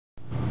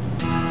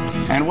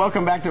And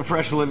welcome back to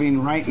Fresh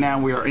Living. Right now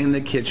we are in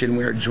the kitchen.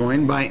 We are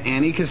joined by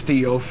Annie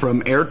Castillo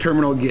from Air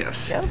Terminal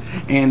Gifts. Yep.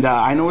 And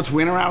I know it's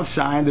winter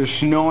outside, there's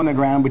snow on the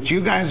ground, but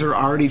you guys are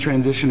already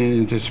transitioning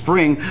into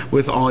spring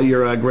with all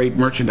your great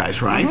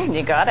merchandise, right?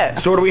 You got it.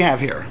 So what do we have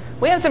here?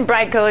 We have some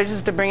bright colors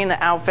just to bring in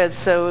the outfits,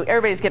 so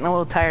everybody's getting a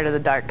little tired of the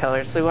dark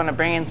colors, so we want to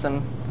bring in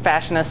some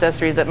fashion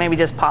accessories that maybe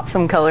just pop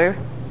some color,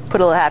 put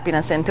a little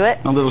happiness into it.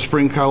 A little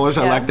spring colors.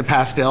 Yeah. I like the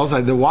pastels.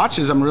 The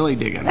watches I'm really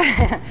digging.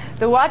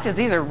 The watches,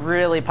 these are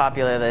really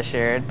popular this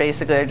year.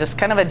 Basically, they're just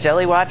kind of a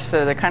jelly watch,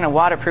 so they're kind of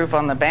waterproof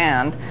on the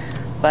band.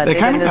 But they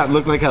kind of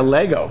look like a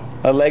Lego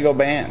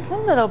band. A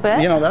little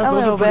bit. You know,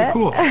 those are pretty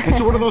cool. And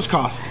so what do those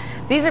cost?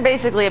 These are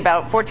basically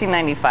about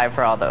 $14.95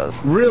 for all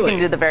those. Really? You can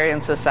do the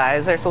variants of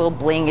size. There's a little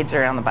blingage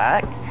around the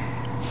back.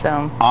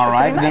 So all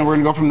right, nice. Then we're going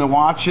to go from the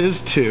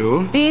watches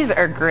to... These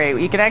are great.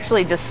 You can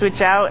actually just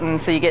switch out, and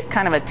so you get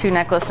kind of a two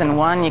necklace in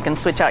one. You can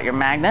switch out your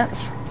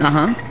magnets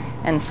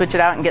and switch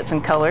it out and get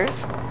some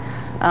colors.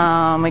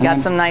 We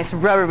got some nice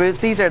rubber boots.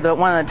 These are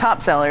one of the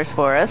top sellers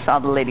for us. All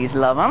the ladies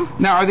love them.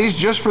 Now, are these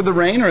just for the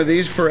rain, or are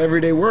these for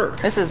everyday work?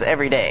 This is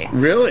every day.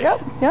 Really?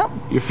 Yep, yep.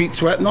 Your feet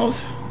sweating those?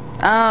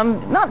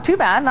 Not too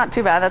bad, not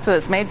too bad. That's what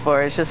it's made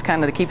for. It's just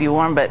kind of to keep you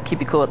warm, but keep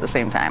you cool at the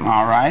same time.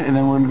 All right, and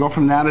then we're going to go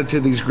from that to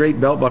these great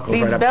belt buckles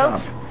These right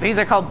belts, up top. These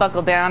are called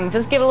buckle down.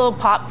 Just give a little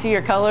pop to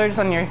your colors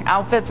on your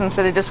outfits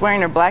instead of just wearing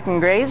your black and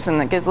grays,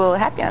 and it gives a little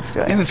happiness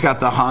to it. And it's got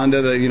the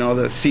Honda,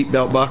 the seat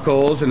belt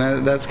buckles,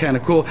 and that's kind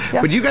of cool.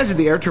 Yep. But you guys at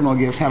the Air Terminal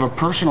Gifts have a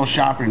personal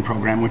shopping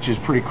program, which is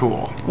pretty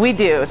cool. We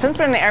do. Since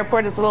we're in the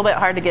airport, it's a little bit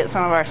hard to get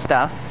some of our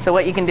stuff. So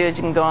what you can do is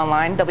you can go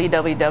online,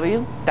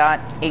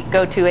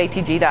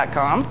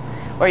 www.go2atg.com,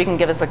 or you can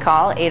give us a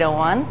call,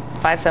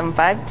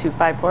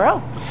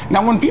 801-575-2540.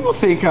 Now, when people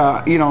think,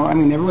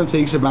 everyone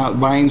thinks about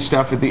buying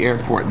stuff at the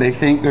airport. They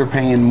think they're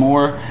paying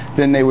more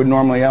than they would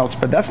normally else,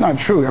 but that's not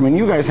true. I mean,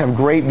 you guys have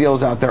great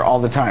deals out there all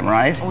the time,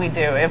 right? We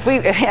do. If we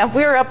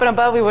were up and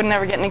above, we would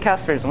never get any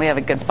customers, and we have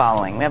a good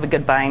following. We have a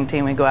good buying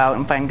team. We go out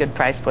and find good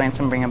price points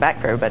and bring them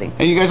back for everybody.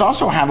 And you guys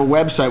also have a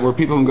website where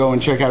people can go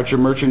and check out your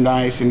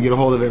merchandise and get a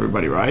hold of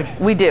everybody, right?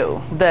 We do.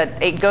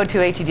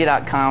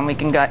 Go2atg.com. We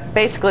can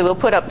basically, we'll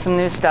put up some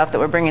new stuff that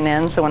we're bringing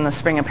in, so when the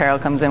spring apparel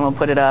comes in, we'll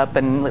put it up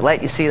and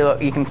let you see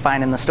what you can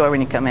find in the store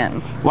when you come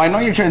in. Well, I know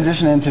you're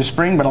transitioning into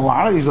spring, but a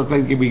lot of these look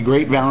like they could be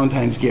great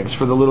Valentine's gifts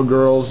for the little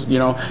girls.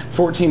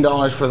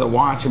 $14 for the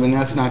watch. I mean,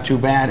 that's not too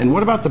bad. And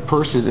what about the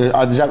purses? They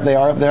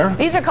are up there?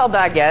 These are called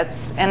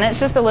baguettes, and it's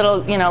just a little,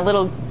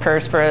 little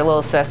purse for a little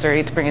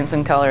accessory to bring in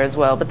some color as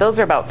well. But those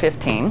are about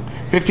 $15.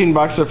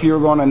 $15 if you were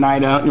going a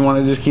night out and you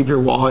want to just keep your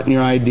wallet and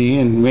your ID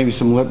and maybe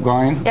some lip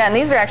glide. Yeah, and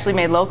these are actually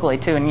made locally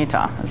too in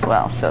Utah as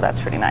well, so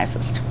that's pretty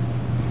nicest.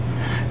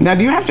 Now,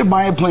 do you have to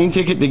buy a plane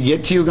ticket to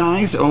get to you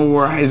guys,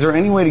 or is there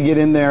any way to get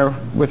in there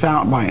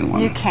without buying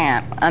one? You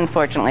can't,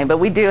 unfortunately, but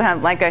we do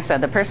have, like I said,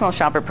 the personal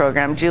shopper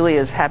program. Julie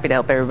is happy to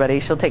help everybody.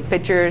 She'll take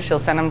pictures, she'll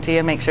send them to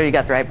you, make sure you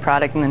got the right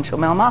product, and then she'll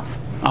mail them off.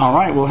 All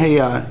right. Well, hey,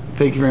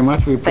 thank you very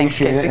much. We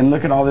appreciate it. And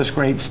look at all this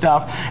great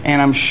stuff.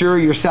 And I'm sure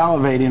you're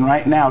salivating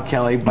right now,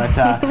 Kelly, but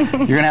you're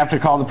going to have to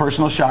call the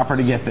personal shopper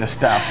to get this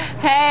stuff.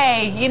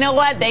 Hey, you know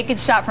what? They could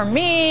shop for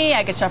me.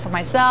 I could shop for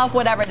myself.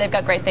 Whatever. They've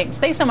got great things.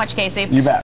 Thanks so much, Casey. You bet.